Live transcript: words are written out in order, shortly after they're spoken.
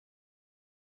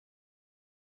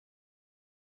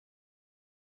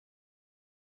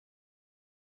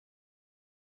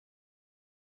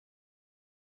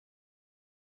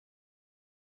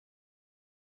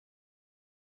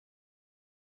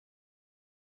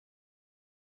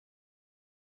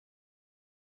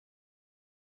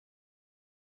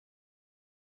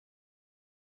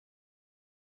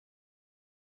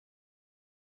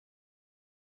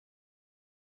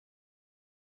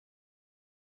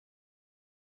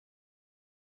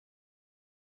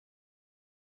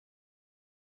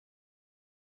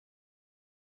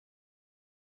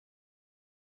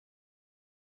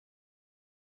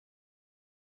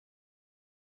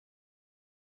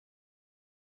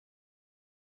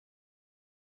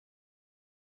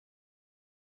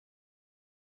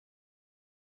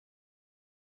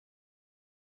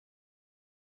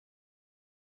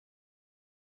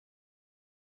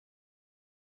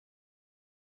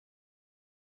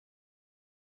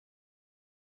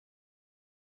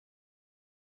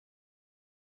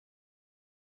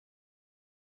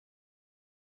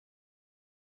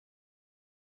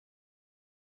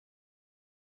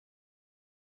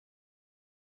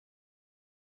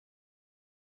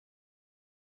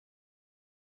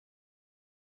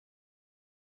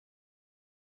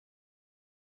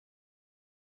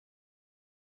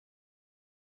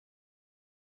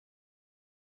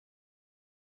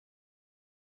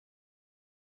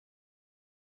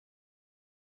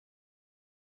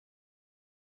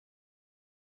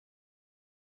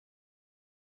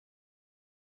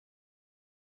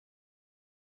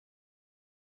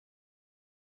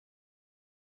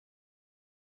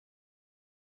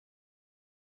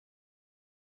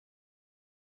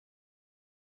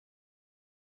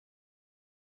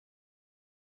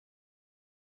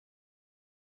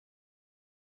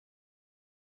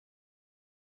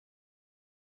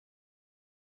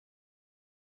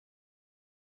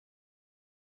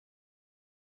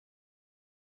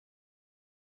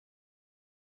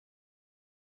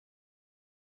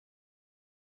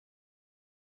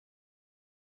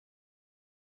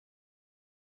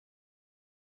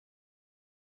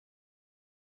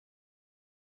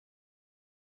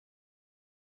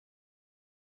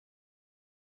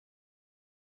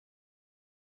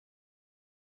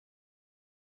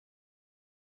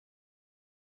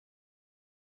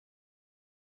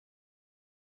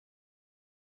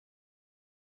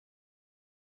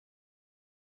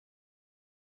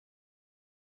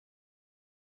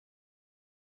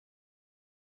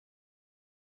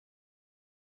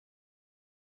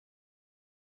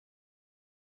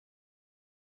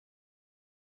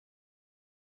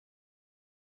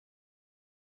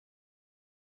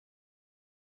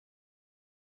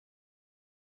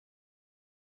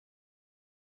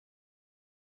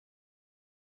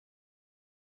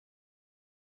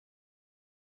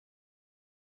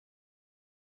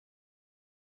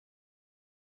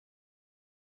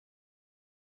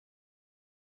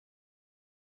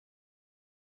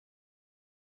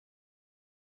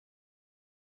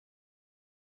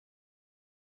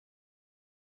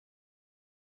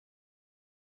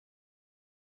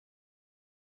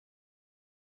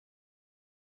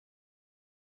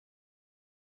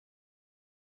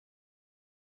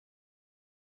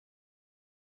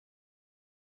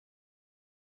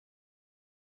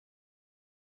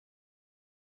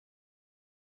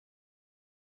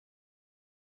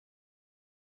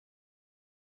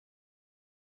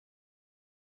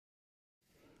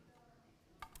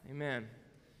Amen.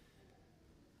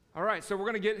 All right, so we're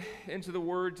going to get into the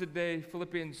Word today.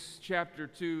 Philippians chapter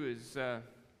 2 is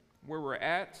where we're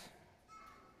at.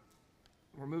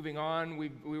 We're moving on.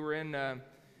 We were in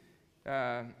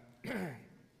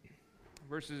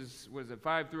verses,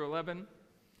 5 through 11.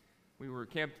 We were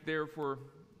camped there for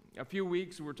a few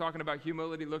weeks. We were talking about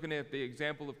humility, looking at the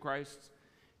example of Christ's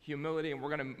humility, and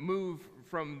we're going to move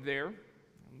from there.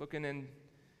 Looking in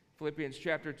Philippians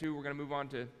chapter 2, we're going to move on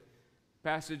to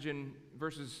passage in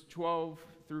verses 12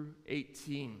 through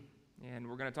 18. And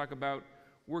we're going to talk about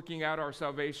working out our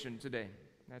salvation today.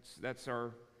 That's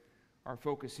our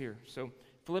focus here. So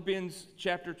Philippians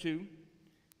chapter 2,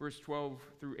 verse 12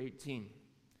 through 18.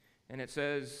 And it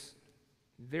says,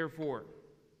 therefore.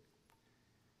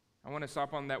 I want to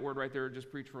stop on that word right there and just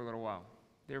preach for a little while.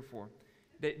 Therefore.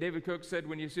 David Cook said,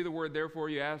 when you see the word therefore,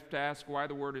 you have to ask why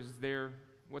the word is there,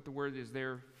 what the word is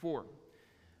there for.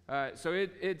 So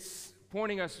it's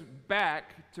pointing us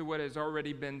back to what has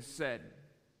already been said.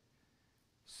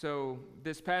 So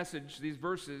this passage, these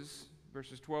verses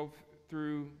 12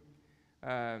 through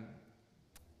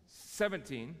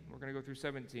 17, we're going to go through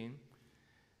 17.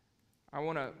 I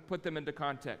want to put them into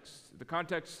context. The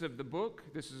context of the book,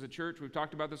 this is a church, we've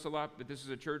talked about this a lot, but this is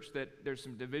a church that there's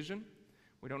some division.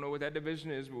 We don't know what that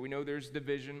division is, but we know there's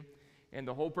division. And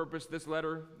the whole purpose of this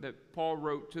letter that Paul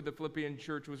wrote to the Philippian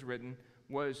church was written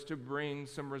was to bring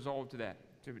some resolve to that,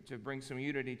 to bring some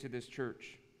unity to this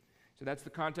church. So that's the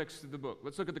context of the book.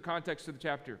 Let's look at the context of the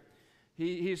chapter.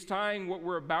 He's tying what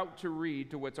we're about to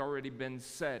read to what's already been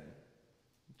said.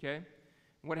 Okay?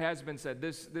 What has been said.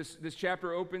 This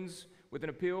chapter opens with an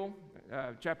appeal.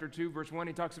 Chapter 2, verse 1,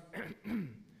 he talks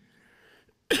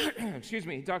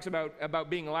he talks about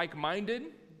being like-minded,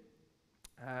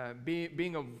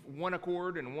 being of one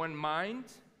accord and one mind,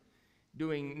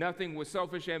 doing nothing with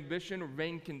selfish ambition or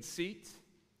vain conceit.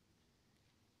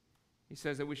 He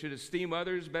says that we should esteem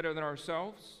others better than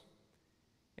ourselves,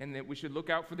 and that we should look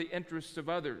out for the interests of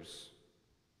others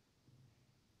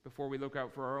before we look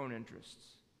out for our own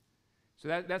interests. So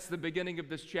that's the beginning of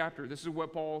this chapter. This is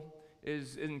what Paul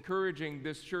is encouraging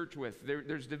this church with.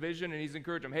 There's division, and he's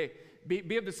encouraging them, hey,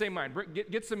 be of the same mind.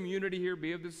 Get some unity here.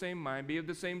 Be of the same mind. Be of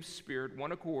the same spirit,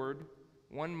 one accord,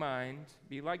 one mind.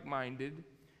 Be like-minded.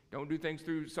 Don't do things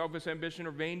through selfish ambition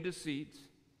or vain deceit,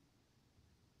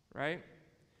 right?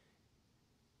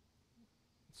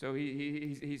 So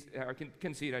he's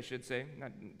conceit, I should say,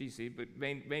 not deceit, but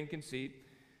vain conceit.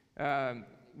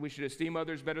 We should esteem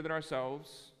others better than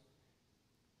ourselves.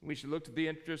 We should look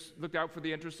out for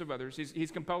the interests of others.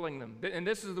 He's compelling them, and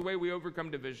this is the way we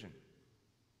overcome division,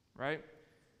 right?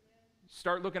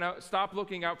 Stop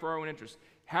looking out for our own interests.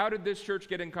 How did this church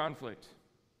get in conflict?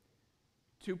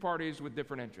 Two parties with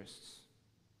different interests,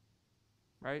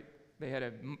 right? They had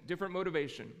a different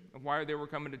motivation of why they were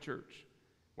coming to church,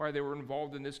 why they were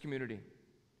involved in this community.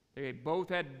 They both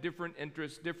had different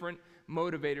interests, different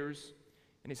motivators,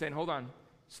 and he's saying, hold on,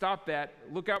 stop that,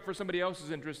 look out for somebody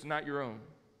else's interests, not your own,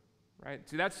 right?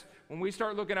 See, that's when we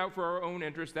start looking out for our own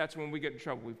interests, that's when we get in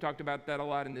trouble. We've talked about that a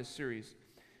lot in this series.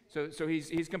 So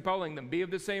he's compelling them, be of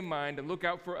the same mind and look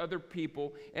out for other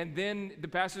people. And then the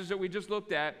passage that we just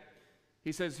looked at,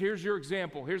 he says, here's your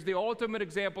example. Here's the ultimate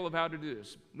example of how to do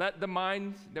this. Let the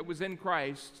mind that was in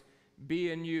Christ be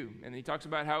in you. And he talks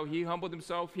about how he humbled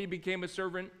himself. He became a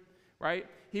servant, right?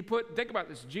 Think about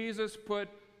this. Jesus put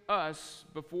us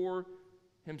before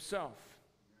himself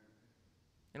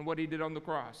and what he did on the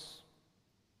cross.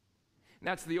 And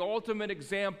that's the ultimate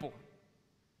example.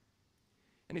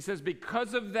 And he says,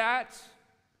 because of that,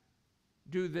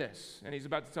 do this. And he's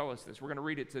about to tell us this. We're going to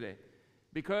read it today.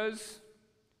 Because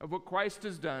of what Christ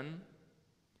has done,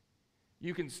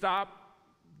 you can stop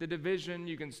the division,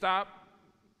 you can stop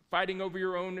fighting over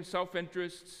your own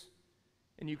self-interests,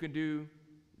 and you can do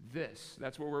this.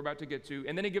 That's what we're about to get to.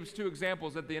 And then he gives two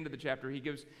examples at the end of the chapter. He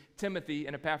gives Timothy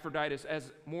and Epaphroditus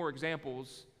as more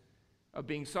examples of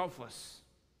being selfless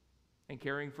and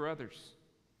caring for others.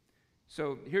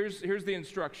 So here's the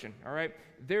instruction, all right?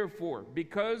 Therefore,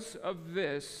 because of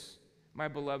this, my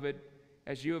beloved,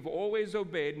 as you have always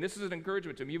obeyed, and this is an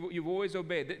encouragement to them, you've always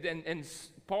obeyed. And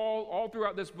Paul, all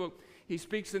throughout this book, he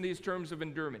speaks in these terms of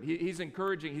endurance. He's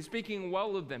encouraging, he's speaking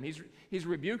well of them. He's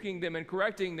rebuking them and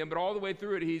correcting them, but all the way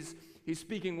through it, he's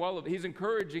speaking well of them. He's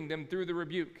encouraging them through the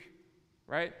rebuke,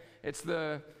 right? It's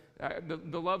the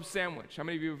love sandwich. How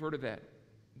many of you have heard of that?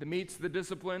 The meat's the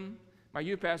discipline. My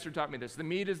youth pastor taught me this. The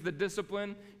meat is the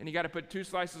discipline, and you got to put 2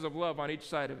 slices of love on each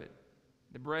side of it.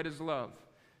 The bread is love.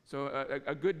 So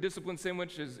a good discipline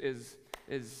sandwich is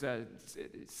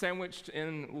sandwiched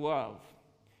in love.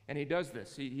 And he does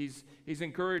this. He's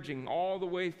encouraging all the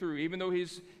way through. Even though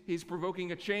he's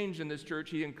provoking a change in this church,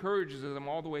 he encourages them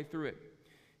all the way through it.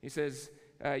 He says,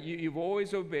 you've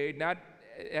always obeyed, not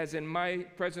as in my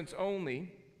presence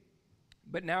only,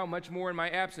 but now much more in my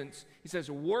absence. He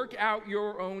says, work out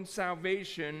your own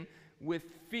salvation with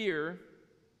fear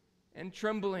and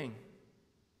trembling.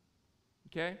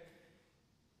 Okay?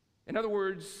 In other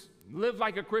words, live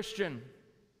like a Christian.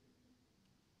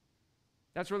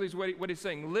 That's really what he's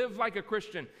saying. Live like a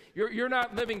Christian. You're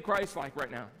not living Christ-like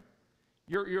right now.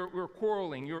 You're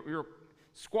quarreling. You're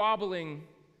squabbling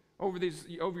over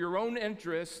your own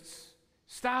interests.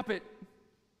 Stop it.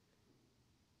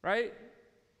 Right?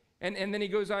 And then he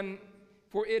goes on,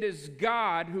 for it is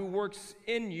God who works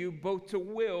in you both to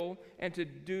will and to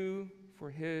do for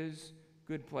his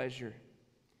good pleasure.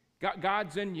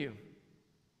 God's in you.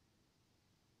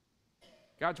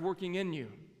 God's working in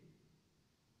you.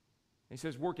 He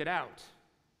says, work it out.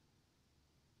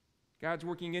 God's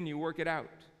working in you, work it out.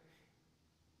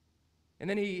 And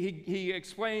then he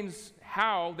explains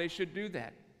how they should do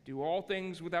that. Do all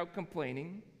things without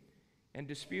complaining and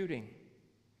disputing,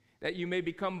 that you may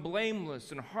become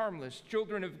blameless and harmless,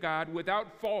 children of God,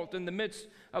 without fault in the midst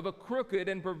of a crooked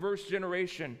and perverse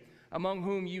generation, among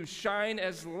whom you shine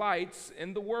as lights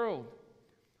in the world,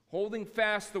 holding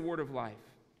fast the word of life,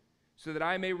 so that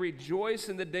I may rejoice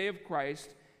in the day of Christ,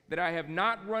 that I have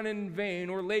not run in vain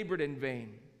or labored in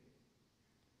vain.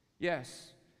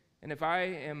 Yes, and if I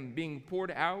am being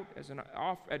poured out as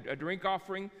a drink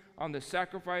offering on the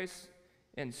sacrifice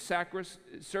and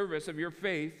service of your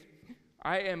faith,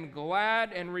 I am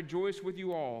glad and rejoice with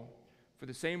you all. For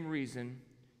the same reason,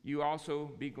 you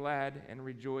also be glad and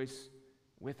rejoice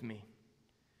with me.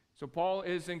 So Paul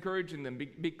is encouraging them,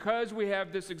 because we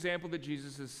have this example that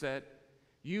Jesus has set,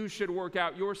 you should work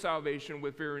out your salvation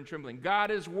with fear and trembling. God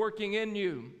is working in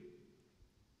you.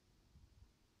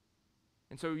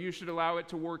 And so you should allow it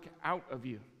to work out of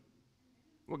you.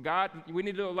 We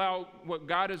need to allow what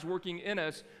God is working in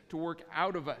us to work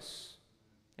out of us.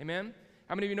 Amen?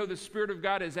 How many of you know the Spirit of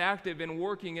God is active and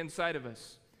working inside of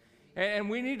us? And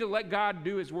we need to let God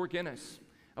do his work in us.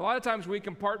 A lot of times we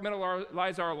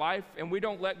compartmentalize our life and we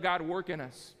don't let God work in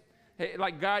us. Hey,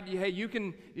 like God, hey, you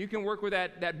can work with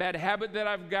that bad habit that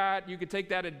I've got. You can take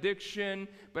that addiction,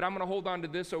 but I'm going to hold on to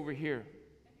this over here,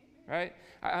 right?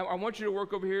 I want you to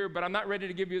work over here, but I'm not ready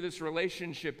to give you this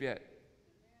relationship yet.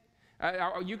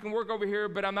 You can work over here,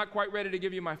 but I'm not quite ready to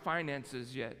give you my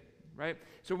finances yet, right?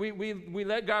 So we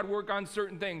let God work on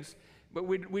certain things, but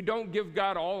we don't give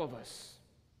God all of us.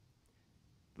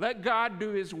 Let God do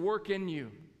his work in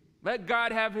you. Let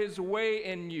God have his way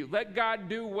in you. Let God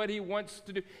do what he wants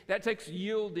to do. That takes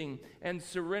yielding and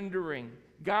surrendering.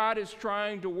 God is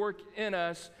trying to work in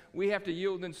us. We have to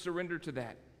yield and surrender to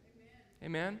that.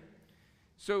 Amen?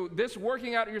 So this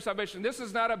working out of your salvation, this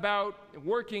is not about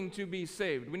working to be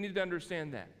saved. We need to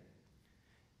understand that.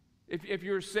 If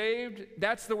you're saved,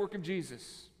 that's the work of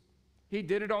Jesus. He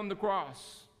did it on the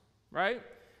cross, right?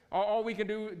 All we can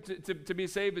do to be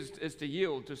saved is to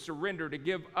yield, to surrender, to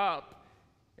give up,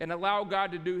 and allow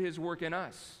God to do his work in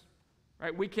us,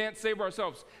 right? We can't save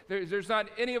ourselves. There's not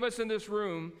any of us in this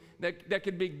room that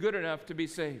could be good enough to be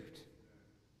saved.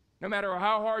 No matter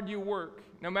how hard you work,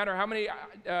 no matter how many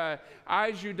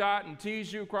I's you dot and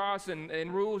T's you cross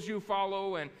and rules you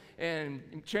follow and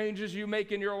changes you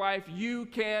make in your life, you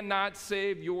cannot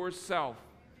save yourself.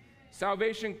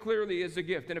 Salvation clearly is a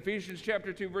gift. In Ephesians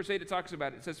chapter 2, verse 8, it talks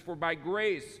about it. It says, for by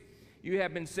grace you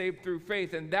have been saved through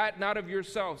faith, and that not of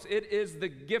yourselves. It is the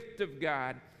gift of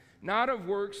God, not of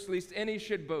works, lest any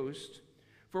should boast.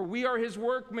 For we are his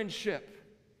workmanship,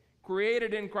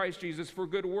 created in Christ Jesus for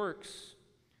good works,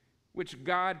 which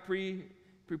God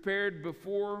prepared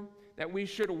before that we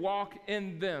should walk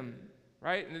in them.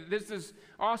 Right? And this is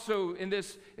also in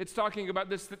this, it's talking about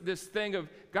this thing of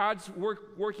God's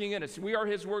working in us. We are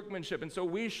his workmanship, and so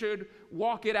we should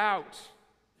walk it out.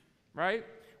 Right?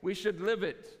 We should live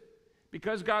it.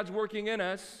 Because God's working in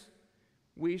us,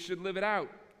 we should live it out.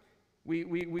 We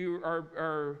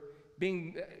are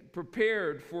being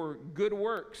prepared for good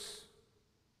works,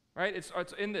 right? It's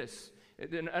in this.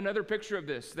 Another picture of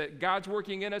this, that God's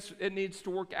working in us, it needs to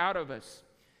work out of us.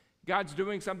 God's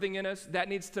doing something in us that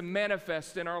needs to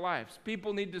manifest in our lives.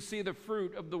 People need to see the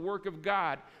fruit of the work of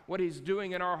God, what he's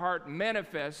doing in our heart,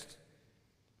 manifest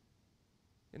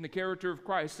in the character of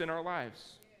Christ in our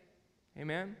lives.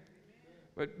 Amen?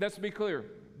 But let's be clear.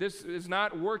 This is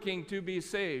not working to be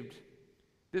saved.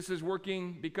 This is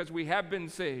working because we have been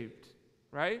saved,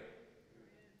 right?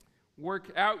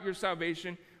 Work out your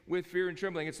salvation with fear and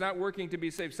trembling. It's not working to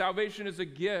be saved. Salvation is a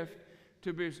gift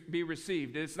to be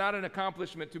received. It's not an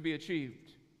accomplishment to be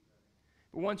achieved.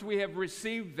 But once we have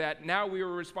received that, now we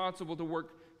are responsible to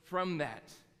work from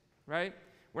that, right?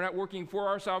 We're not working for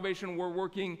our salvation, we're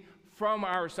working from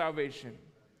our salvation.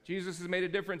 Jesus has made a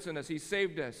difference in us. He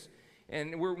saved us,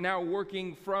 and we're now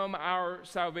working from our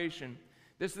salvation.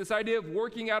 This idea of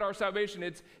working out our salvation,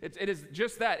 it is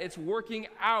just that. It's working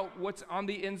out what's on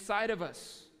the inside of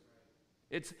us.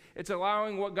 It's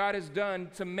allowing what God has done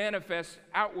to manifest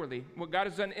outwardly, what God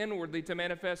has done inwardly to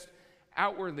manifest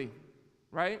outwardly,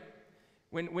 right?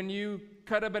 When you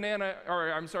cut a banana,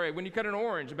 or I'm sorry, when you cut an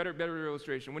orange, a better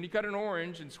illustration, when you cut an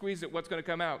orange and squeeze it, what's going to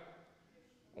come out?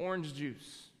 Orange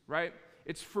juice, right?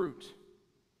 It's fruit.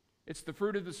 It's the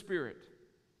fruit of the Spirit,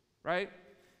 right?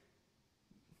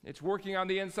 It's working on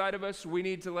the inside of us. We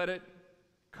need to let it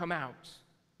come out.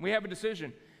 We have a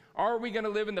decision. Are we going to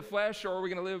live in the flesh, or are we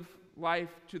going to live life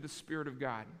to the Spirit of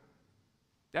God?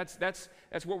 That's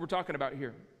what we're talking about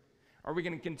here. Are we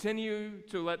going to continue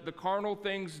to let the carnal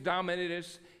things dominate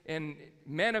us and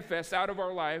manifest out of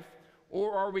our life,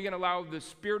 or are we going to allow the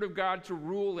Spirit of God to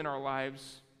rule in our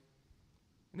lives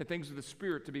and the things of the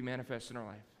Spirit to be manifest in our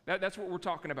life? That's what we're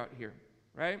talking about here,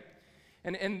 right?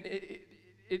 And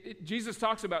Jesus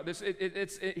talks about this.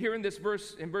 It's here in this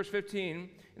verse, in verse 15, in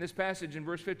this passage in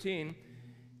verse 15,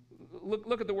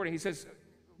 look at the wording. He says,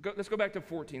 let's go back to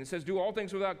 14. It says, do all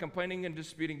things without complaining and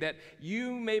disputing, that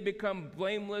you may become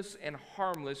blameless and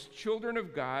harmless, children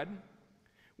of God,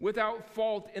 without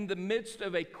fault in the midst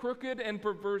of a crooked and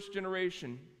perverse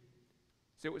generation.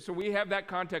 So we have that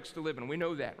context to live in. We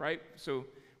know that, right? So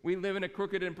we live in a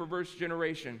crooked and perverse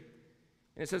generation.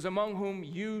 And it says, among whom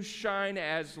you shine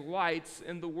as lights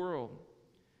in the world.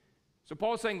 So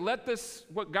Paul's saying, let this,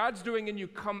 what God's doing in you,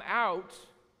 come out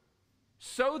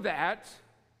so that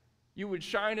you would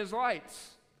shine as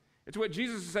lights. It's what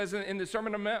Jesus says in the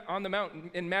Sermon on the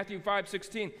Mount in Matthew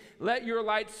 5:16. Let your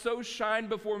light so shine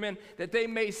before men that they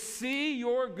may see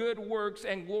your good works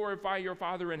and glorify your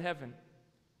Father in heaven.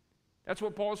 That's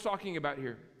what Paul's talking about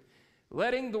here.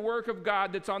 Letting the work of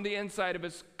God that's on the inside of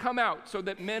us come out so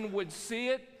that men would see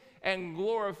it and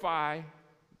glorify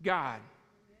God.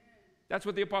 That's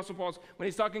what the Apostle Paul's, when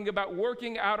he's talking about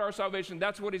working out our salvation,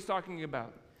 that's what he's talking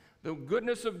about. The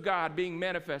goodness of God being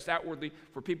manifest outwardly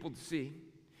for people to see.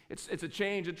 It's a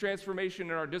change, a transformation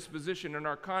in our disposition, in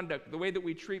our conduct, the way that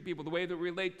we treat people, the way that we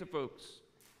relate to folks,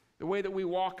 the way that we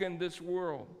walk in this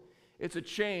world. It's a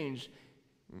change.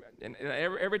 And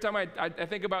every time I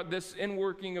think about this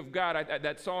inworking of God,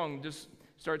 that song just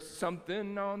starts,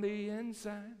 something on the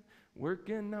inside,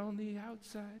 working on the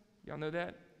outside. Y'all know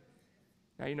that?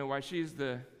 Now you know why she's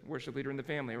the worship leader in the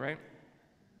family, right?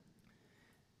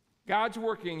 God's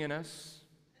working in us,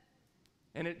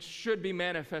 and it should be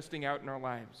manifesting out in our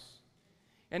lives.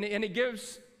 And he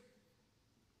gives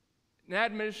an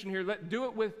admonition here, do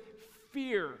it with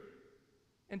fear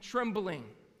and trembling.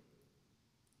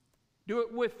 Do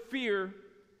it with fear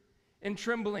and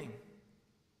trembling.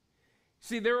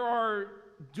 See, there are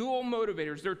dual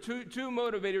motivators. There are two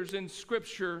motivators in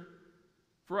Scripture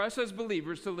for us as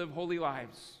believers to live holy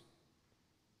lives.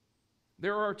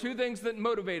 There are two things that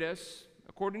motivate us,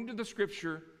 according to the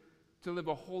Scripture, to live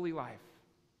a holy life.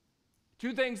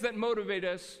 Two things that motivate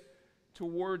us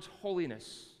towards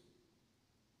holiness.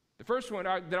 The first one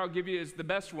that I'll give you is the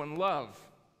best one, love,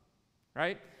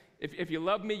 right? If you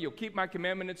love me, you'll keep my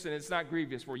commandments, and it's not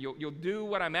grievous for you. You'll do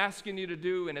what I'm asking you to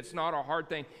do, and it's not a hard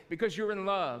thing because you're in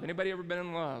love. Anybody ever been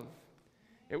in love?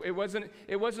 It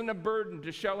wasn't a burden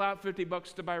to shell out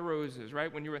 $50 to buy roses,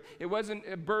 right? It wasn't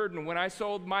a burden when I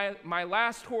sold my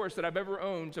last horse that I've ever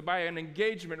owned to buy an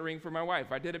engagement ring for my wife.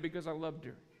 I did it because I loved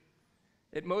her.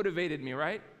 It motivated me,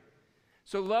 right?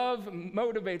 So love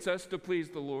motivates us to please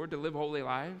the Lord, to live holy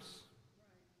lives.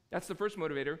 That's the first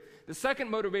motivator. The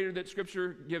second motivator that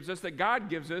Scripture gives us, that God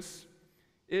gives us,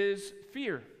 is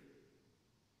fear.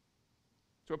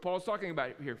 That's what Paul's talking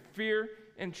about here, fear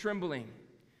and trembling.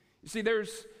 You see,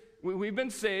 we've been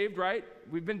saved, right?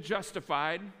 We've been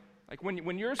justified. Like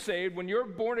when you're saved, when you're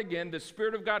born again, the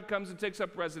Spirit of God comes and takes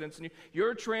up residence in you.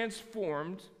 You're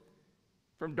transformed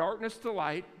from darkness to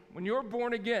light. When you're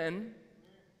born again,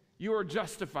 you are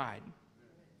justified.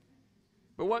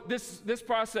 But what this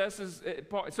process is,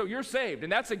 so you're saved,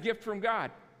 and that's a gift from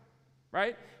God,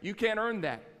 right? You can't earn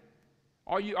that.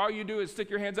 All you do is stick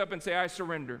your hands up and say, I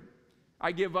surrender.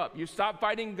 I give up. You stop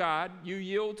fighting God, you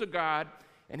yield to God,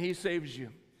 and He saves you,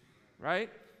 right?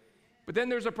 But then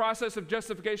there's a process of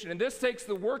justification, and this takes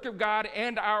the work of God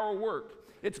and our work.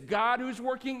 It's God who's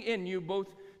working in you,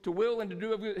 both to will and to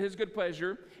do of His good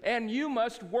pleasure, and you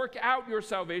must work out your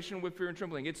salvation with fear and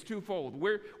trembling. It's twofold.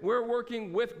 We're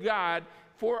working with God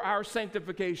for our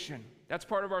sanctification. That's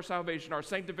part of our salvation, our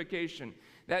sanctification.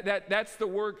 That's the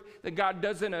work that God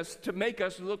does in us to make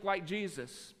us look like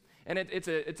Jesus. And it's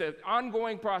an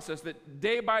ongoing process that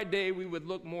day by day we would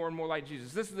look more and more like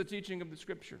Jesus. This is the teaching of the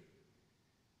Scripture.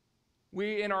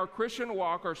 We, in our Christian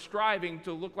walk, are striving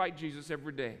to look like Jesus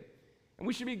every day. And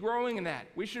we should be growing in that.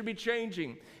 We should be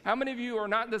changing. How many of you are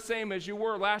not the same as you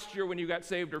were last year when you got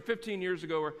saved, or 15 years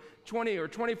ago, or 20, or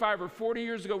 25, or 40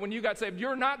 years ago when you got saved?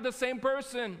 You're not the same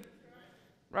person,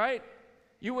 right?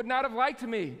 You would not have liked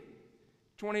me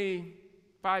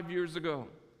 25 years ago.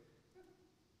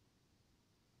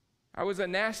 I was a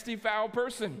nasty, foul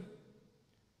person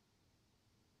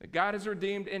that God has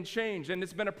redeemed and changed, and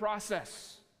it's been a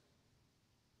process.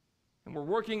 And we're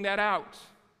working that out.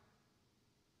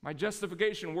 My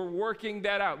justification, we're working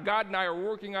that out. God and I are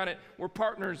working on it. We're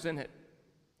partners in it.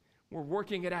 We're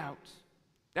working it out.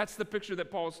 That's the picture that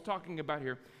Paul's talking about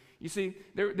here. You see,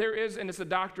 there is, and it's a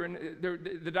doctrine,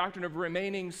 the doctrine of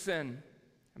remaining sin.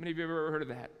 How many of you have ever heard of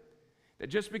that? That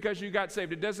just because you got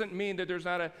saved, it doesn't mean that there's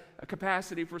not a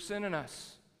capacity for sin in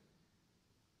us.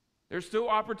 There's still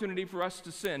opportunity for us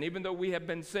to sin, even though we have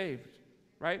been saved,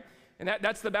 right? And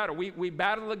that's the battle. We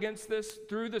battle against this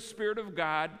through the Spirit of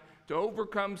God to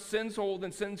overcome sin's hold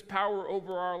and sin's power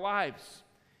over our lives.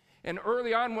 And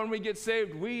early on when we get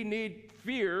saved, we need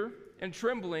fear and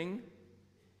trembling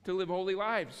to live holy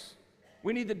lives.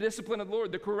 We need the discipline of the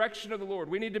Lord, the correction of the Lord.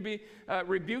 We need to be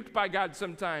rebuked by God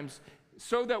sometimes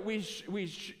so that we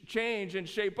change and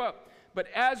shape up. But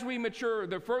as we mature,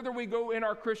 the further we go in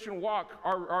our Christian walk,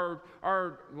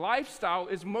 our lifestyle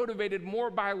is motivated more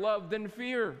by love than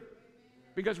fear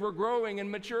because we're growing in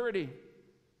maturity,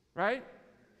 right?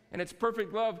 And it's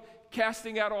perfect love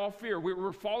casting out all fear.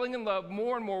 We're falling in love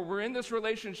more and more. We're in this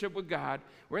relationship with God.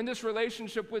 We're in this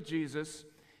relationship with Jesus,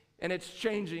 and it's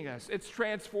changing us. It's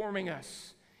transforming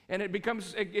us. And it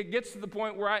gets to the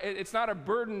point where it's not a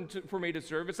burden for me to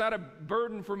serve. It's not a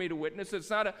burden for me to witness. It's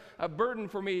not a burden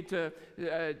for me to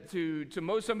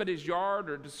mow somebody's yard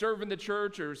or to serve in the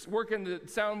church or work in the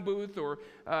sound booth or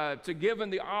to give in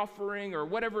the offering or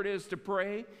whatever it is to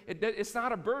pray. It's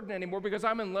not a burden anymore because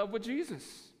I'm in love with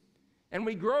Jesus. And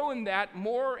we grow in that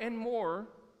more and more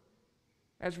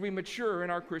as we mature in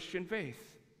our Christian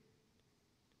faith.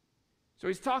 So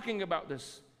he's talking about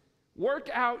this. Work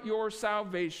out your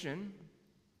salvation.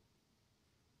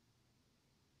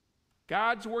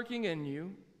 God's working in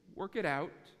you. Work it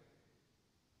out.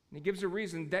 And he gives a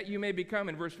reason that you may become,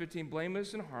 in verse 15,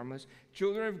 blameless and harmless,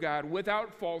 children of God,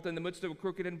 without fault in the midst of a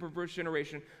crooked and perverse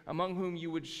generation, among whom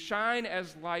you would shine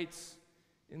as lights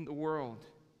in the world.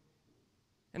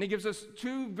 And he gives us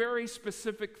two very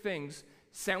specific things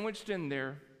sandwiched in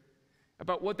there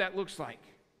about what that looks like.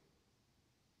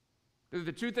 They're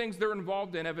the two things they're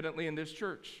involved in, evidently, in this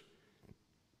church.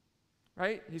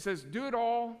 Right? He says, do it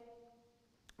all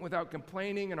without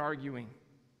complaining and arguing.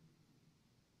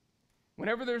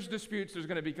 Whenever there's disputes, there's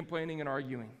going to be complaining and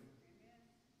arguing.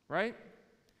 Right?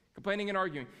 Complaining and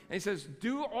arguing. And he says,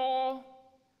 do all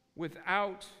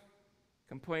without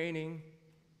complaining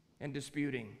and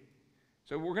disputing.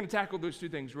 So we're going to tackle those two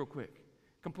things real quick.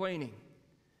 Complaining.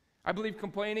 I believe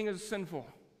complaining is sinful.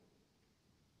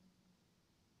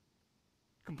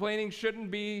 Complaining shouldn't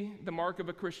be the mark of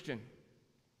a Christian.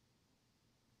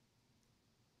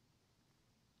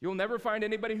 You'll never find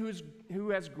anybody who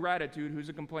has gratitude who's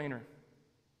a complainer.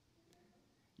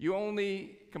 You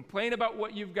only complain about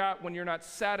what you've got when you're not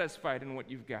satisfied in what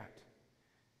you've got.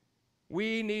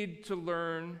 We need to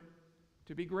learn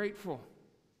to be grateful.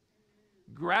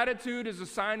 Gratitude is a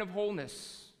sign of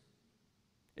wholeness.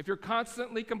 If you're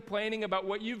constantly complaining about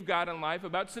what you've got in life,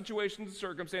 about situations and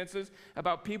circumstances,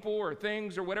 about people or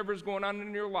things or whatever's going on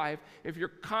in your life, if you're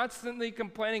constantly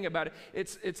complaining about it,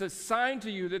 it's a sign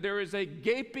to you that there is a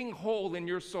gaping hole in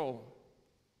your soul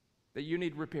that you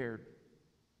need repaired.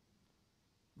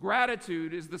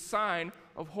 Gratitude is the sign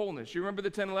of wholeness. You remember the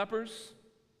 10 lepers?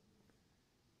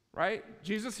 Right?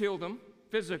 Jesus healed them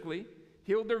physically,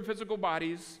 healed their physical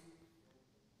bodies.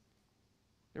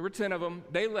 There were 10 of them.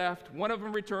 They left. One of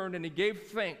them returned, and he gave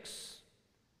thanks.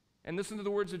 And listen to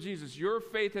the words of Jesus. Your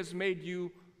faith has made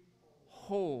you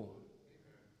whole.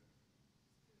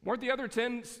 Weren't the other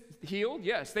 10 healed?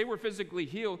 Yes, they were physically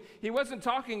healed. He wasn't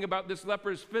talking about this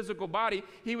leper's physical body.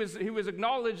 He was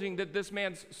acknowledging that this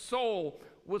man's soul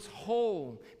was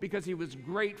whole because he was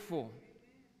grateful.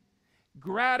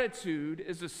 Gratitude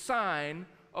is a sign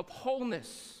of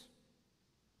wholeness.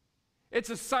 It's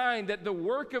a sign that the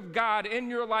work of God in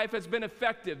your life has been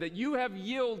effective, that you have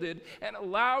yielded and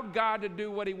allowed God to do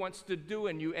what he wants to do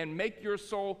in you and make your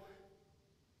soul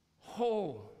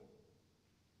whole.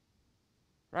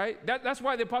 right? That's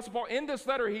why the Apostle Paul, in this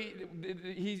letter,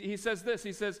 he says this.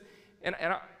 He says, and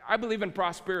I believe in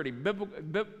prosperity,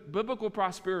 biblical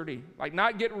prosperity, like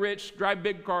not get rich, drive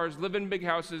big cars, live in big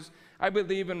houses. I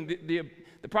believe in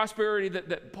the prosperity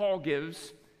that Paul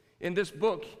gives in this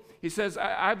book. He says,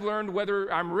 I've learned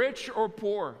whether I'm rich or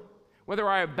poor, whether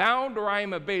I abound or I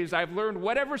am abased, I've learned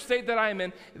whatever state that I am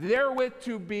in, therewith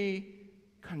to be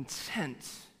content.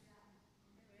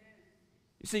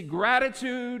 You see,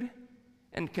 gratitude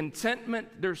and contentment,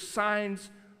 they're signs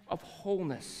of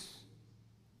wholeness.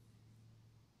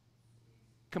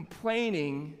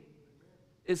 Complaining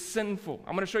is sinful.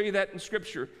 I'm going to show you that in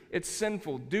Scripture. It's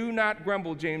sinful. Do not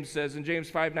grumble, James says in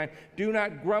James 5:9. Do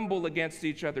not grumble against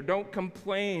each other. Don't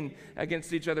complain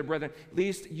against each other, brethren,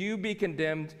 lest you be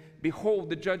condemned. Behold,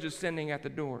 the judge is standing at the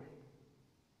door.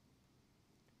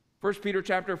 1 Peter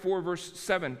chapter 4, verse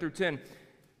 7 through 10.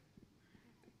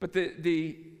 But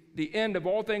the end of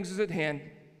all things is at hand,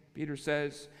 Peter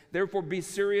says. Therefore, be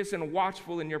serious and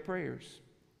watchful in your prayers.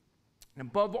 And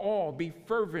above all, be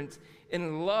fervent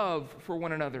in love for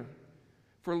one another.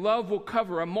 For love will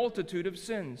cover a multitude of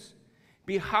sins.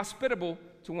 Be hospitable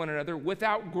to one another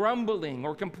without grumbling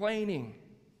or complaining.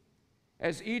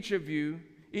 As each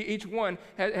one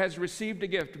has received a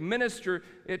gift, minister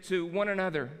it to one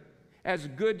another as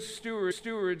good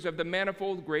stewards of the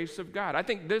manifold grace of God. I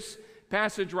think this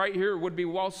passage right here would be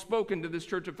well spoken to this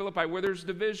church of Philippi where there's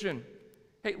division.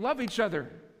 Hey, love each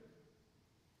other.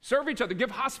 Serve each other.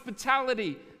 Give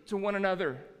hospitality to one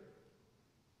another.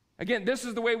 Again, this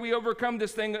is the way we overcome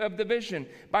this thing of division,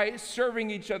 by serving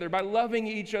each other, by loving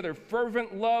each other,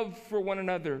 fervent love for one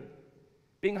another,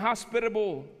 being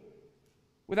hospitable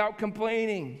without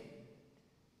complaining.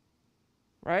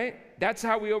 Right? That's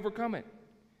how we overcome it.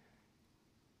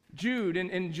 Jude,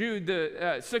 in Jude,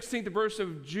 the 16th verse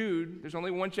of Jude, there's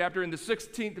only one chapter. In the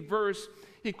 16th verse,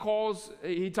 he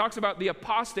talks about the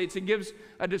apostates. He gives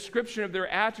a description of their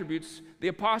attributes, the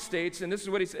apostates, and this is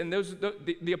what he says. And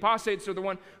the apostates are the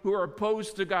one who are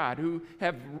opposed to God, who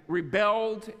have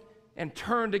rebelled and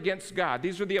turned against God.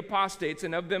 These are the apostates,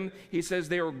 and of them, he says,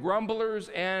 they are grumblers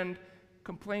and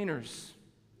complainers.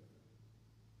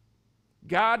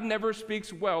 God never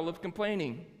speaks well of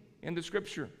complaining in the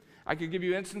Scripture. I could give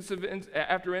you instance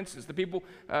after instance. The people,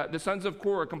 the sons of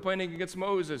Korah complaining against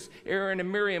Moses, Aaron and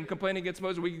Miriam complaining against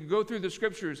Moses. We could go through the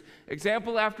Scriptures,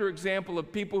 example after example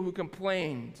of people who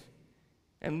complained,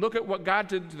 and look at what God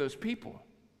did to those people.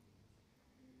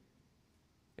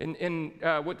 In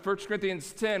 1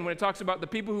 Corinthians 10, when it talks about the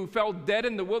people who fell dead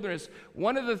in the wilderness,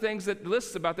 one of the things that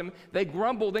lists about them, they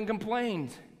grumbled and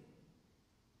complained.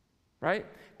 Right?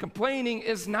 Complaining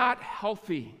is not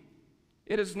healthy.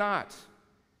 It is not.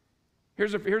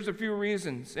 Here's a few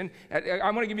reasons. And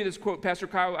I'm going to give you this quote, Pastor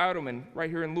Kyle Outerman, right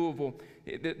here in Louisville.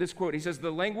 This quote, he says, the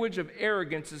language of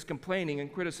arrogance is complaining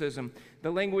and criticism.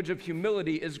 The language of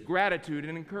humility is gratitude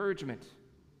and encouragement.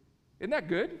 Isn't that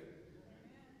good?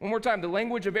 One more time. The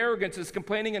language of arrogance is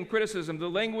complaining and criticism. The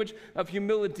language of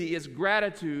humility is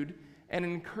gratitude and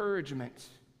encouragement.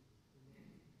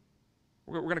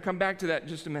 We're going to come back to that in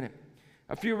just a minute.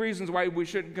 A few reasons why we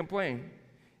shouldn't complain.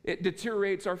 It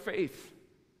deteriorates our faith.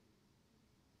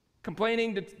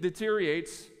 Complaining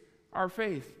deteriorates our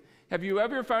faith. Have you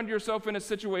ever found yourself in a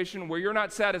situation where you're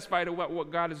not satisfied with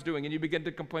what God is doing and you begin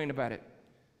to complain about it?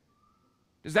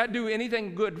 Does that do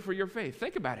anything good for your faith?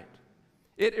 Think about it.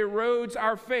 It erodes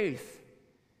our faith.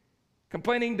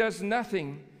 Complaining does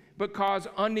nothing but cause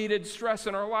unneeded stress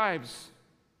in our lives.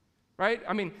 Right?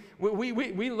 I mean,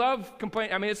 we love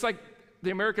complaining. I mean, it's like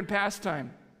the American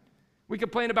pastime. We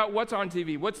complain about what's on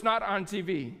TV, what's not on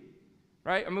TV.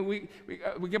 Right? I mean,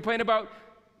 we complain about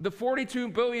the 42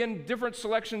 billion different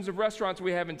selections of restaurants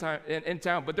we have in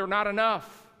town, but they're not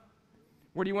enough.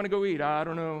 Where do you want to go eat? I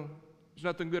don't know. There's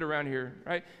nothing good around here,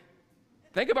 right?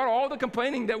 Think about all the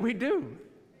complaining that we do.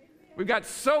 We've got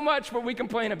so much, but we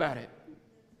complain about it,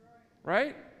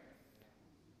 right?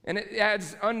 And it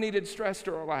adds unneeded stress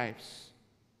to our lives.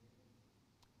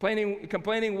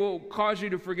 Complaining will cause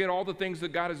you to forget all the things that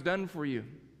God has done for you.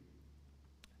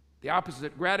 The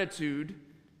opposite, gratitude,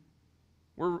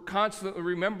 we're constantly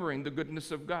remembering the goodness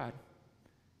of God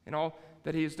and all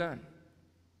that He has done,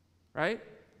 right?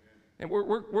 And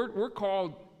we're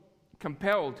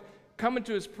compelled, come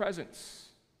into His presence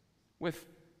with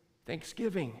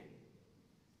thanksgiving,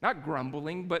 not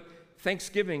grumbling, but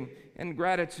thanksgiving and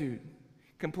gratitude.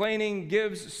 Complaining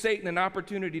gives Satan an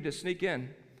opportunity to sneak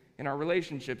in our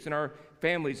relationships, in our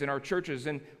families, in our churches,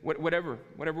 and whatever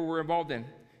we're involved in.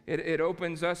 It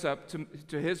opens us up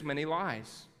to his many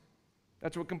lies.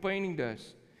 That's what complaining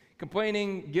does.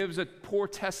 Complaining gives a poor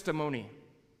testimony.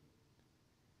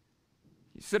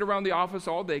 You sit around the office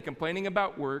all day complaining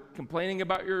about work, complaining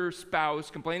about your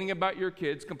spouse, complaining about your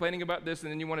kids, complaining about this,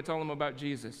 and then you want to tell them about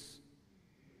Jesus.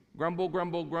 Grumble,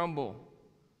 grumble, grumble.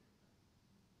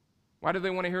 Why do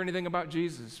they want to hear anything about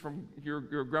Jesus from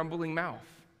your grumbling mouth?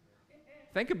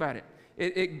 Think about it.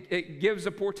 It gives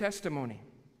a poor testimony.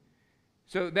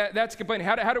 So that's complaining.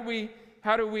 How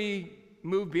do we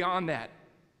move beyond that?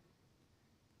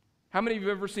 How many of you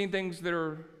have ever seen things that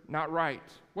are not right?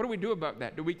 What do we do about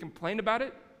that? Do we complain about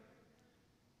it?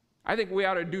 I think we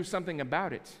ought to do something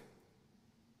about it.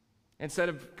 Instead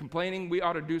of complaining, we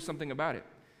ought to do something about it.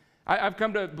 I've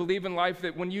come to believe in life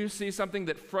that when you see something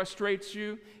that frustrates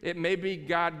you, it may be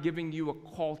God giving you a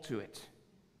call to it.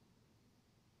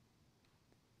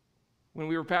 When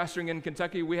we were pastoring in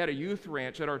Kentucky, we had a youth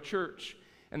ranch at our church,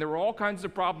 and there were all kinds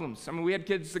of problems. I mean, we had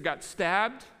kids that got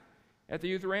stabbed at the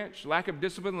youth ranch, lack of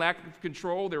discipline, lack of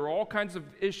control. There were all kinds of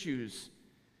issues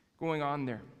going on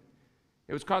there.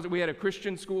 We had a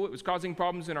Christian school. It was causing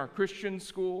problems in our Christian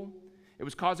school. It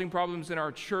was causing problems in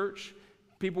our church.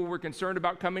 People were concerned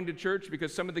about coming to church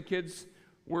because some of the kids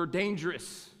were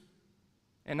dangerous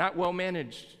and not well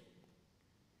managed.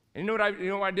 And you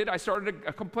know what I did? I started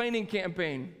a complaining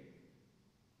campaign.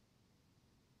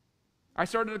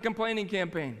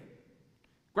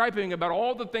 Griping about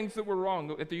all the things that were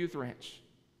wrong at the youth ranch.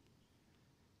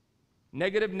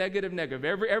 Negative, negative, negative.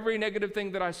 Every negative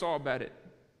thing that I saw about it.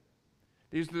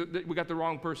 We got the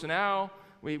wrong personnel.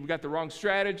 We got the wrong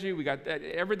strategy. We got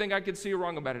everything I could see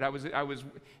wrong about it.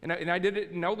 I did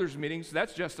it in elders meetings. So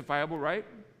that's justifiable, right?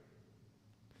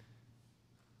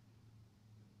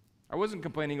 I wasn't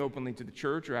complaining openly to the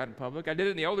church or out in public. I did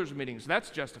it in the elders meetings. So that's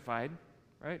justified,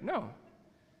 right? No.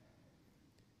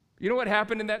 You know what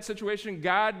happened in that situation?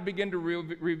 God began to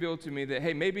reveal to me that,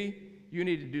 hey, maybe you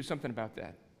need to do something about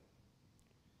that.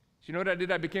 So you know what I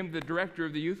did? I became the director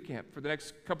of the youth camp for the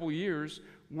next couple of years,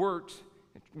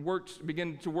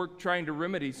 began to work trying to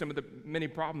remedy some of the many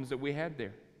problems that we had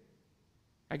there.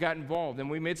 I got involved, and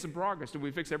we made some progress. Did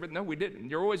we fix everything? No, we didn't.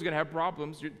 You're always going to have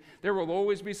problems. There will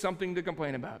always be something to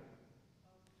complain about.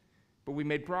 But we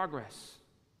made progress.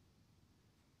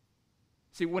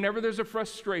 See, whenever there's a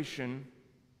frustration,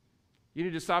 you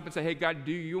need to stop and say, hey, God,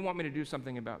 do you want me to do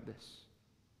something about this?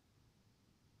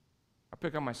 I'll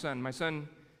pick on my son. My son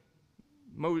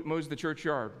mows the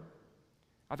churchyard.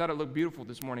 I thought it looked beautiful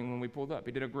this morning when we pulled up.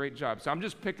 He did a great job. So I'm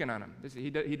just picking on him.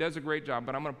 He does a great job,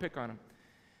 but I'm going to pick on him.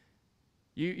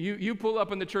 You pull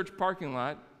up in the church parking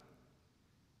lot,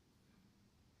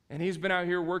 and he's been out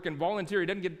here working, volunteer. He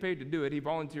doesn't get paid to do it. He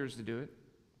volunteers to do it.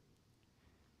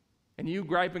 And you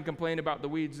gripe and complain about the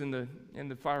weeds in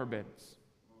the flower beds.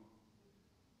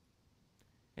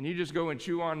 And you just go and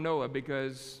chew on Noah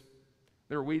because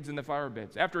there are weeds in the flower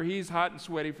beds. After he's hot and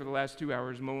sweaty for the last 2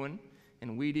 hours mowing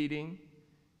and weed eating,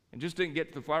 and just didn't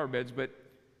get to the flower beds, but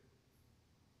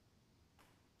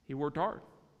he worked hard.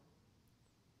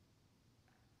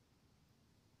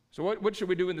 So what should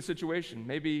we do in the situation?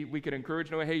 Maybe we could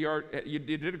encourage Noah, hey, you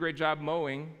did a great job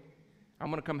mowing. I'm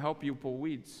going to come help you pull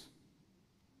weeds.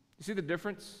 You see the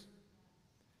difference?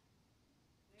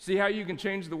 See how you can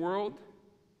change the world?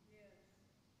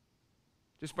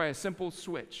 Just by a simple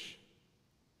switch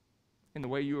in the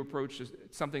way you approach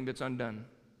something that's undone,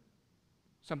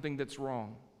 something that's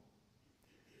wrong.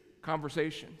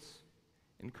 Conversations,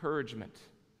 encouragement,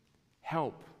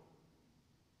 help,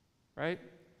 right?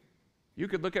 You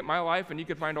could look at my life and you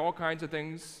could find all kinds of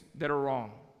things that are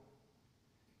wrong.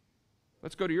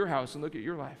 Let's go to your house and look at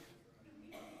your life.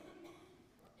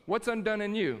 What's undone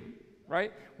in you,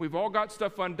 right? We've all got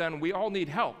stuff undone. We all need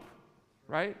help,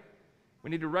 right? We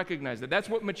need to recognize that. That's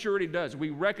what maturity does. We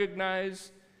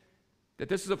recognize that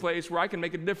this is a place where I can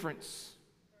make a difference.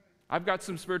 I've got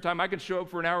some spare time. I can show up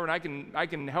for an hour and I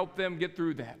can help them get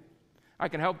through that. I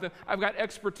can help them. I've got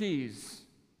expertise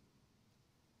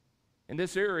in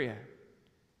this area.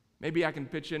 Maybe I can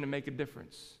pitch in and make a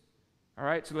difference. All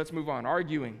right, so let's move on.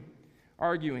 Arguing.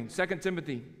 2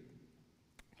 Timothy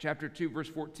chapter 2, verse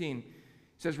 14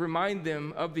 says, remind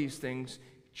them of these things,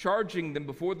 charging them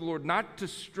before the Lord not to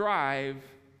strive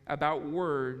about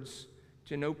words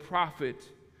to no profit,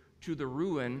 to the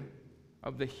ruin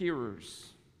of the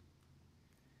hearers.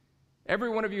 Every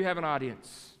one of you have an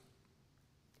audience.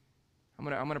 I'm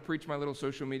gonna preach my little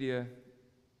social media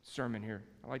sermon here.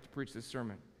 I like to preach this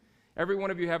sermon. Every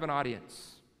one of you have an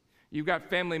audience. You've got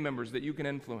family members that you can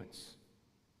influence.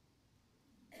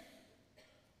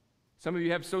 Some of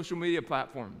you have social media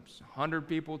platforms, 100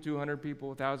 people, 200 people,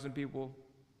 1,000 people,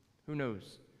 who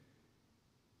knows?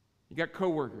 You got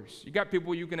coworkers. You got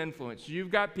people you can influence.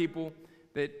 You've got people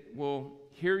that will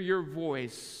hear your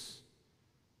voice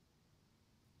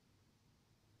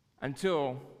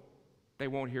until they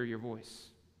won't hear your voice.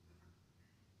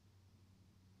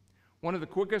 One of the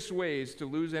quickest ways to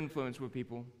lose influence with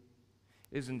people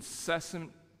is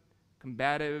incessant,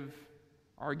 combative,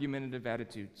 argumentative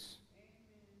attitudes.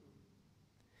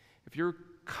 If you're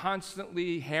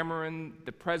constantly hammering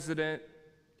the president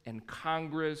and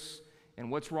Congress and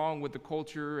what's wrong with the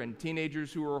culture and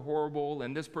teenagers who are horrible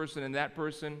and this person and that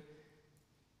person,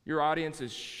 your audience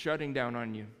is shutting down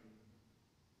on you.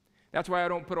 That's why I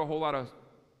don't put a whole lot of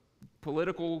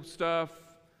political stuff.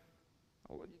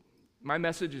 My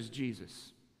message is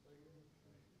Jesus.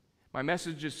 My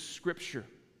message is Scripture.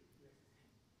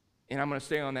 And I'm going to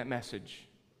stay on that message.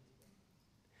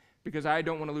 Because I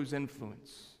don't want to lose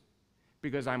influence.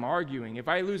 Because I'm arguing. If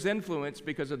I lose influence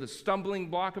because of the stumbling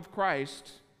block of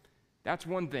Christ, that's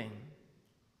one thing.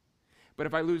 But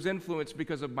if I lose influence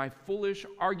because of my foolish,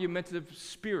 argumentative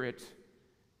spirit,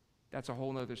 that's a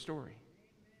whole other story.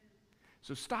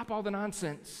 So stop all the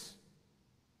nonsense.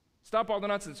 Stop all the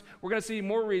nonsense. We're going to see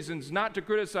more reasons not to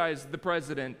criticize the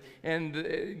president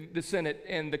and the Senate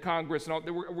and the Congress. And all.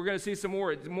 We're going to see some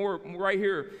more. It's more right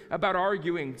here about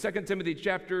arguing. 2 Timothy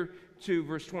chapter 2,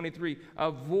 verse 23.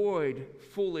 Avoid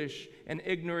foolish and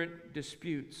ignorant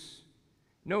disputes,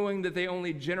 knowing that they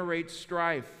only generate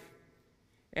strife.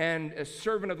 And a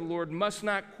servant of the Lord must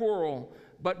not quarrel,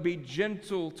 but be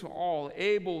gentle to all,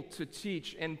 able to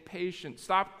teach, and patient.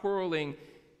 Stop quarreling.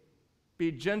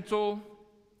 Be gentle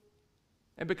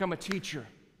and become a teacher.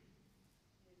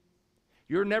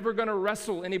 You're never going to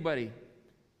wrestle anybody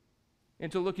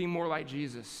into looking more like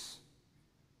Jesus.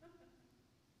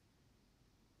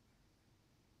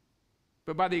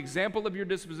 But by the example of your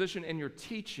disposition and your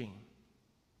teaching,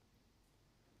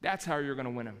 that's how you're going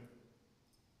to win them.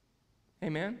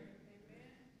 Amen? Amen?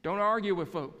 Don't argue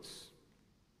with folks.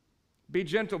 Be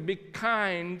gentle, be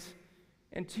kind,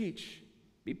 and teach.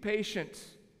 Be patient.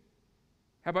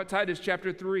 How about Titus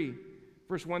chapter 3,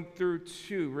 verse 1 through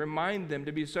 2? Remind them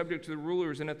to be subject to the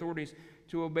rulers and authorities,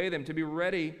 to obey them, to be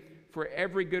ready for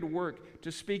every good work,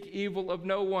 to speak evil of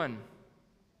no one.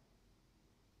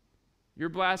 You're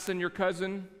blasting your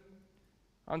cousin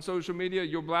on social media.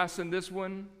 You're blasting this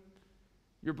one.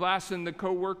 You're blasting the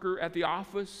coworker at the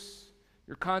office.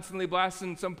 You're constantly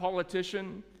blasting some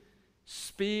politician.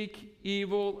 Speak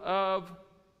evil of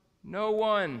no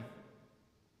one.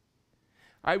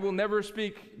 I will never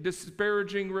speak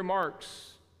disparaging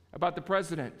remarks about the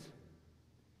president.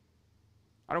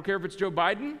 I don't care if it's Joe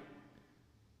Biden,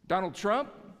 Donald Trump,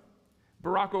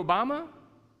 Barack Obama.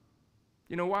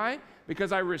 You know why?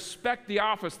 Because I respect the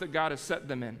office that God has set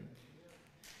them in.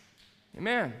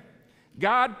 Amen.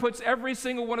 God puts every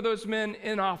single one of those men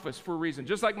in office for a reason.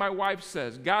 Just like my wife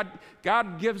says, God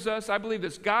gives us, I believe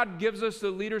this, God gives us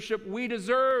the leadership we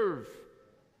deserve.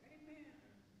 Amen.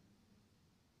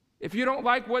 If you don't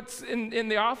like what's in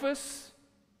the office,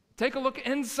 take a look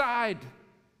inside.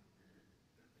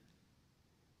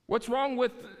 What's wrong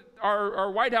with our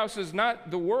White House is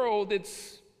not the world,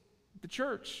 it's the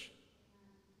church.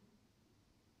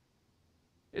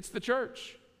 It's the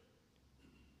church.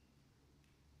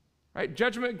 Right?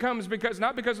 Judgment comes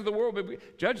not because of the world, but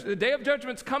the day of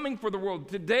judgment's coming for the world.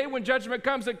 Today when judgment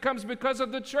comes, it comes because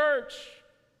of the church.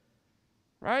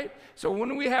 Right? So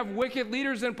when we have wicked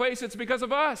leaders in place, it's because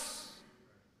of us.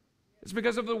 It's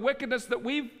because of the wickedness that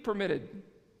we've permitted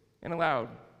and allowed.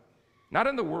 Not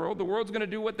in the world. The world's going to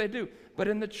do what they do. But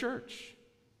in the church.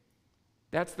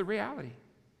 That's the reality.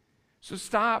 So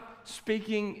stop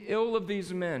speaking ill of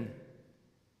these men.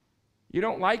 You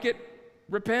don't like it?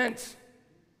 Repent.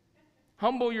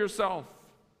 Humble yourself.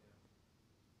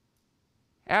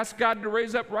 Ask God to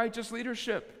raise up righteous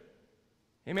leadership.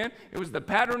 Amen? It was the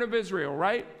pattern of Israel,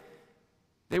 right?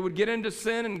 They would get into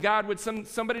sin and God would send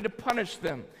somebody to punish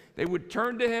them. They would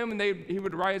turn to him and he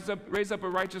would raise up a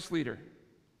righteous leader.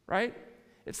 Right?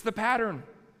 It's the pattern.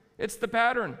 It's the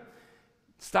pattern.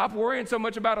 Stop worrying so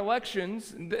much about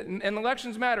elections. And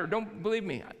elections matter. Don't believe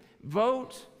me.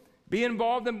 Vote. Be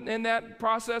involved in that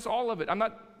process, all of it. I'm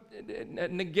not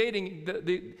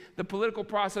negating the political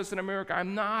process in America.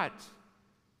 I'm not.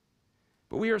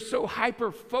 But we are so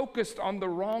hyper-focused on the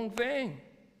wrong thing.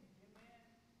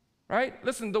 Right?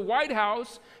 Listen, the White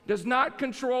House does not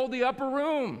control the upper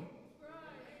room.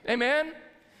 Amen?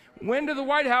 When do the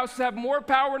White House have more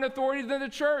power and authority than the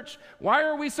church? Why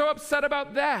are we so upset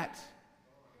about that?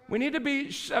 We need to be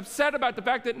upset about the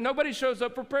fact that nobody shows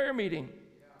up for prayer meeting.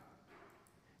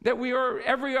 That we are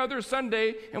every other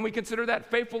Sunday, and we consider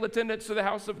that faithful attendance to the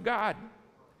house of God.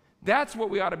 That's what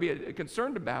we ought to be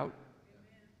concerned about.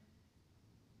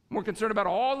 We're concerned about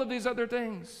all of these other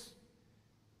things.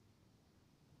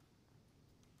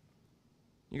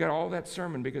 You got all that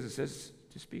sermon because it says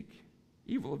to speak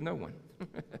evil of no one.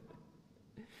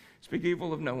 Speak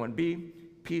evil of no one. Be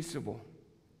peaceable.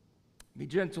 Be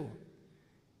gentle.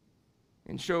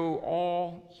 And show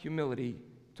all humility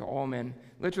to all men.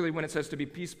 Literally, when it says to be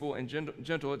peaceful and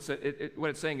gentle, what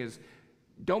it's saying is,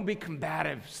 don't be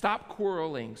combative. Stop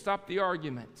quarreling. Stop the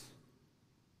argument.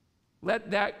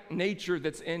 Let that nature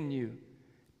that's in you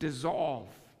dissolve.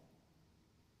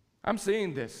 I'm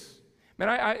seeing this.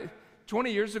 Man,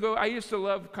 20 years ago, I used to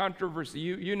love controversy.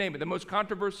 You name it. The most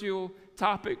controversial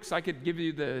topics, I could give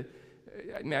you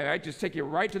I just take you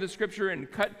right to the scripture and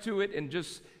cut to it and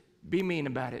just be mean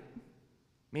about it.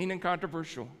 Mean and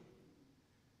controversial.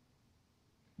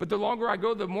 But the longer I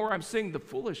go, the more I'm seeing the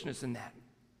foolishness in that.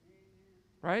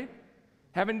 Right?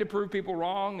 Having to prove people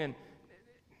wrong, and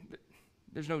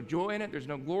there's no joy in it, there's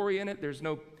no glory in it, there's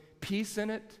no peace in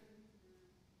it.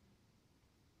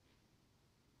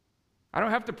 I don't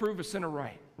have to prove a sinner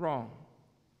wrong.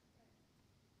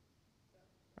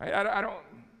 Right?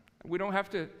 We don't have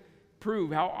to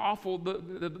prove how awful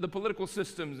the political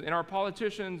systems and our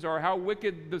politicians are, how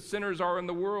wicked the sinners are in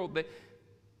the world.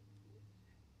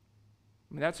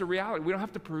 That's a reality. We don't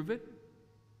have to prove it.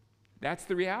 That's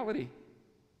the reality.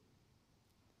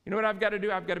 You know what I've got to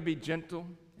do? I've got to be gentle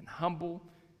and humble,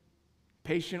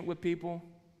 patient with people,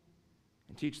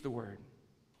 and teach the word.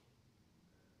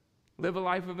 Live a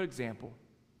life of example.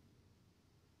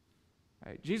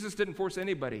 Right? Jesus didn't force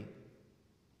anybody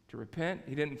to repent.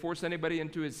 He didn't force anybody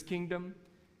into his kingdom.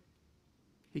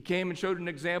 He came and showed an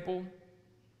example,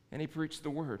 and he preached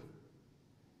the word.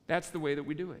 That's the way that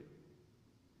we do it.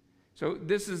 So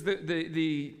this is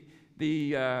the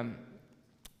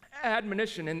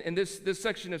admonition in this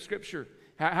section of Scripture.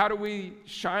 How do we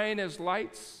shine as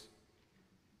lights?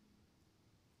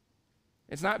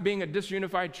 It's not being a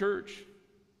disunified church.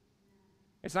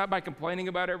 It's not by complaining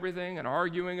about everything and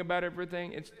arguing about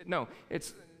everything.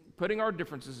 It's putting our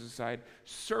differences aside,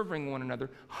 serving one another,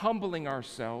 humbling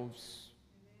ourselves.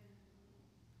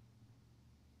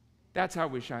 That's how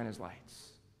we shine as lights.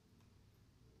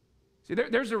 See,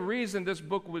 there's a reason this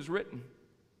book was written.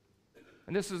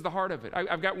 And this is the heart of it.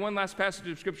 I've got one last passage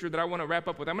of Scripture that I want to wrap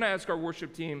up with. I'm going to ask our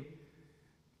worship team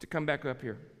to come back up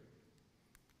here.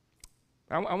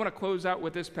 I want to close out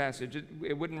with this passage.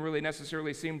 It wouldn't really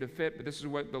necessarily seem to fit, but this is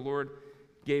what the Lord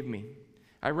gave me.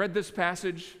 I read this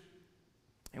passage,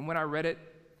 and when I read it,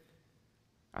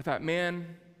 I thought,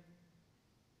 man,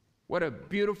 what a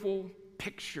beautiful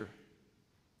picture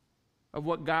of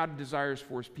what God desires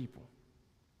for his people.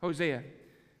 Hosea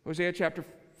chapter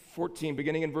 14,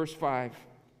 beginning in verse 5.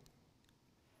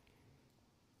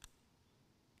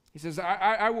 He says,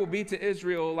 I will be to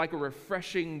Israel like a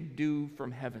refreshing dew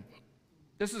from heaven.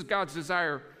 This is God's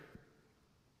desire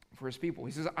for his people.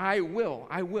 He says, I will.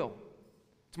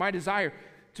 It's my desire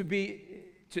to be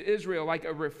to Israel like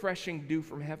a refreshing dew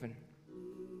from heaven.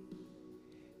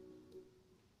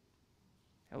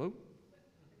 Hello?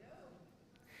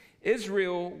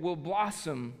 Israel will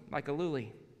blossom like a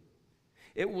lily.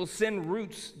 It will send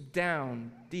roots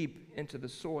down deep into the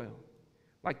soil,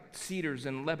 like cedars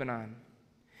in Lebanon.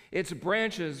 Its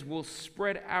branches will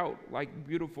spread out like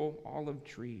beautiful olive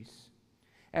trees,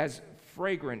 as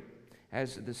fragrant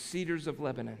as the cedars of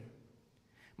Lebanon.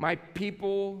 My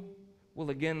people will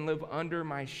again live under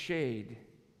my shade.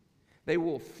 They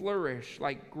will flourish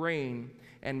like grain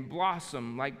and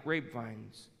blossom like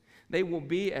grapevines. They will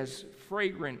be as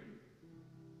fragrant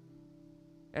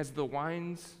as the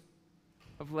wines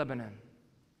of Lebanon.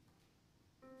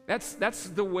 That's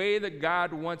the way that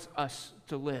God wants us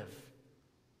to live.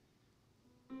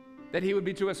 That he would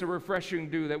be to us a refreshing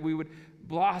dew, that we would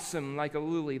blossom like a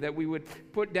lily, that we would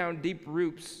put down deep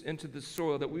roots into the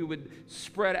soil, that we would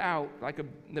spread out like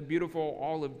the beautiful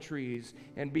olive trees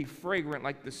and be fragrant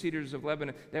like the cedars of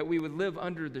Lebanon, that we would live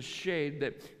under the shade,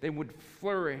 that they would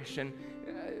flourish and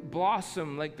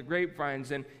blossom like the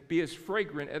grapevines and be as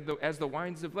fragrant as the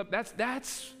wines of Lebanon.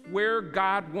 That's where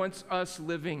God wants us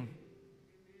living.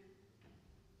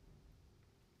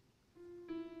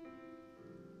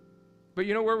 But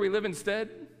you know where we live instead?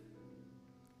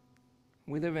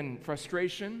 We live in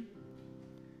frustration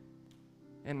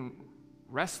and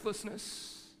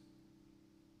restlessness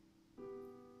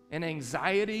and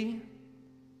anxiety,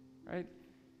 right?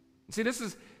 See, this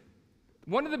is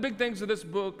one of the big things of this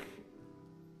book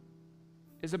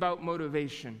is about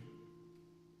motivation.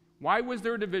 Why was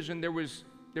there a division? There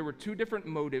were two different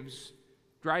motives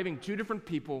driving two different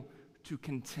people to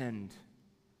contend.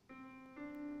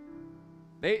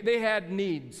 They had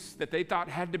needs that they thought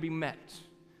had to be met.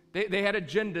 They had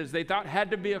agendas they thought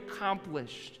had to be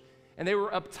accomplished. And they were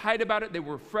uptight about it. They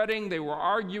were fretting. They were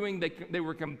arguing. They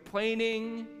were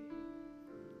complaining.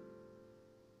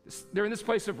 they're in this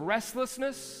place of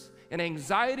restlessness and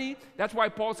anxiety. That's why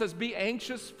Paul says, be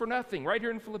anxious for nothing. Right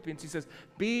here in Philippians, he says,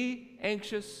 be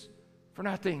anxious for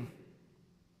nothing.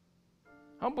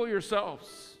 Humble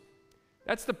yourselves.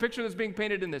 That's the picture that's being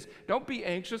painted in this. Don't be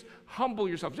anxious. Humble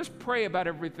yourself. Just pray about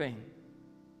everything.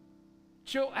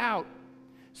 Chill out.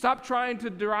 Stop trying to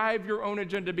drive your own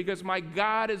agenda, because my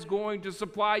God is going to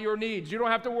supply your needs. You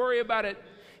don't have to worry about it.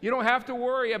 You don't have to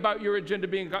worry about your agenda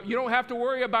being, you don't have to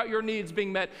worry about your needs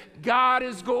being met. God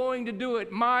is going to do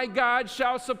it. My God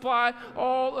shall supply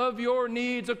all of your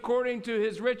needs according to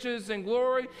his riches and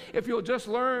glory. If you'll just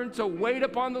learn to wait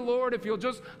upon the Lord, if you'll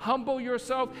just humble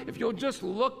yourself, if you'll just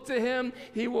look to him,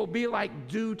 he will be like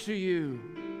dew to you.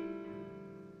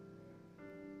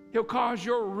 He'll cause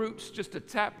your roots just to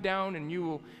tap down, and you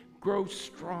will grow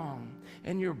strong,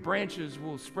 and your branches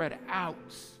will spread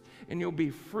out, and you'll be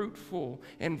fruitful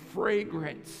and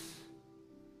fragrant.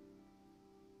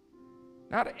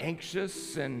 Not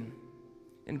anxious and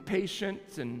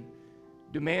impatient and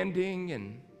demanding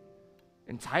and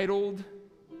entitled.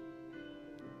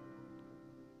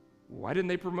 Why didn't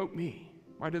they promote me?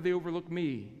 Why did they overlook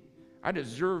me? I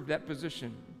deserve that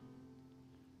position.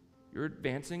 You're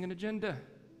advancing an agenda.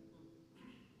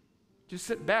 Just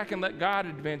sit back and let God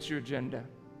advance your agenda.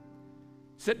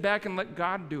 Sit back and let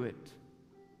God do it.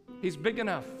 He's big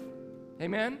enough.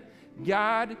 Amen?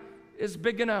 God is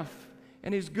big enough,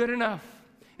 and he's good enough,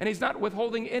 and he's not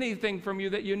withholding anything from you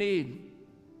that you need.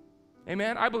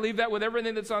 Amen? I believe that with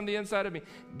everything that's on the inside of me.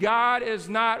 God is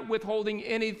not withholding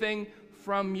anything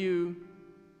from you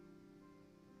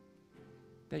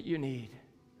that you need.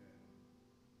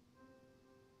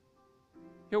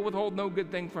 He'll withhold no good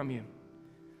thing from you.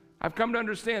 I've come to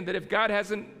understand that if God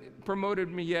hasn't promoted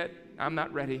me yet, I'm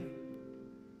not ready.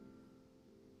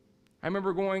 I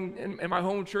remember going in my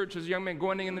home church as a young man,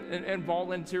 going in and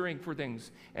volunteering for things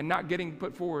and not getting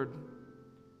put forward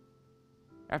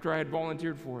after I had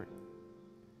volunteered for it.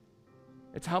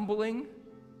 It's humbling.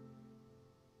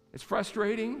 It's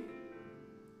frustrating.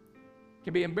 It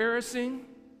can be embarrassing.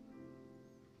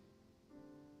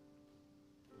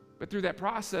 But through that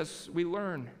process, we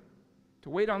learn to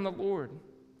wait on the Lord.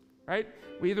 Right?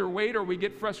 We either wait or we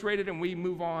get frustrated and we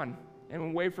move on and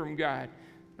away from God,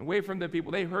 away from the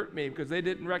people. They hurt me because they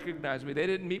didn't recognize me. They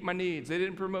didn't meet my needs. They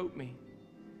didn't promote me.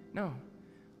 No.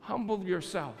 Humble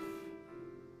yourself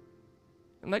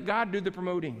and let God do the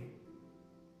promoting.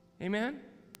 Amen?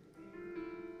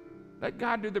 Let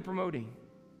God do the promoting.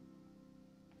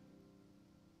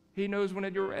 He knows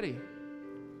when you're ready.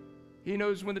 He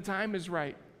knows when the time is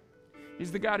right.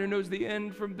 He's the God who knows the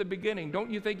end from the beginning. Don't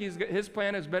you think his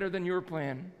plan is better than your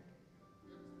plan?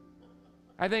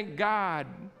 I thank God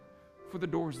for the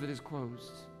doors that is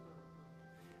closed.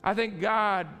 I thank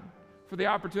God for the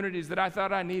opportunities that I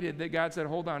thought I needed that God said,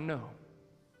 hold on, no.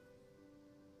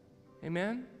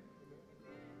 Amen?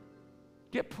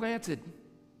 Get planted.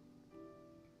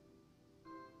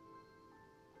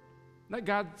 Let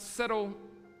God settle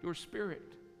your spirit.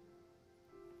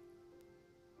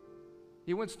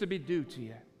 He wants to be due to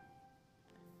you.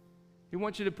 He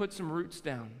wants you to put some roots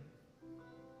down.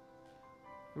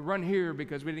 We run here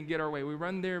because we didn't get our way. We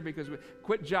run there because we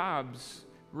quit jobs,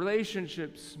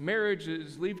 relationships,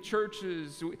 marriages, leave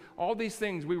churches, all these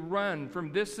things. We run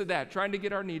from this to that, trying to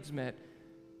get our needs met.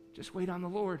 Just wait on the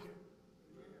Lord.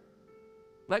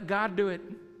 Let God do it.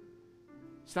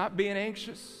 Stop being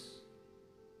anxious.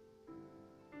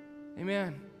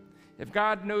 Amen. If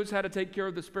God knows how to take care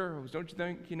of the sparrows, don't you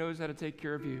think he knows how to take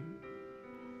care of you?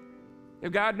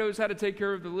 If God knows how to take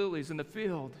care of the lilies in the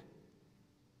field,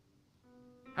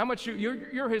 how much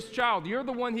you're his child. You're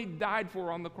the one he died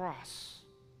for on the cross.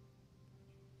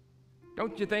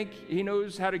 Don't you think he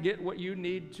knows how to get what you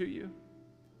need to you,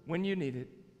 when you need it,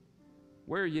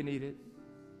 where you need it?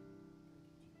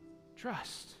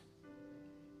 Trust.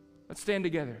 Let's stand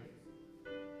together.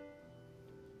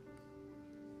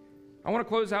 I want to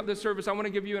close out this service. I want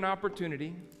to give you an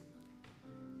opportunity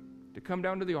to come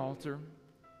down to the altar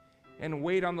and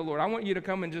wait on the Lord. I want you to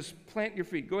come and just plant your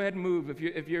feet. Go ahead and move. If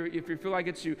you feel like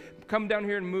it's you, come down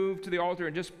here and move to the altar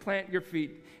and just plant your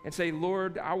feet and say,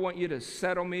 Lord, I want you to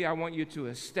settle me. I want you to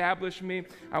establish me.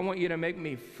 I want you to make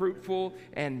me fruitful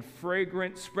and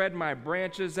fragrant. Spread my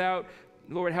branches out.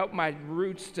 Lord, help my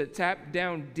roots to tap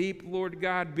down deep. Lord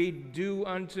God, be due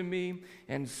unto me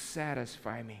and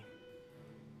satisfy me.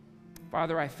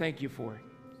 Father, I thank you for it.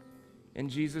 In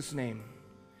Jesus' name.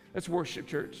 Let's worship,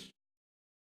 church.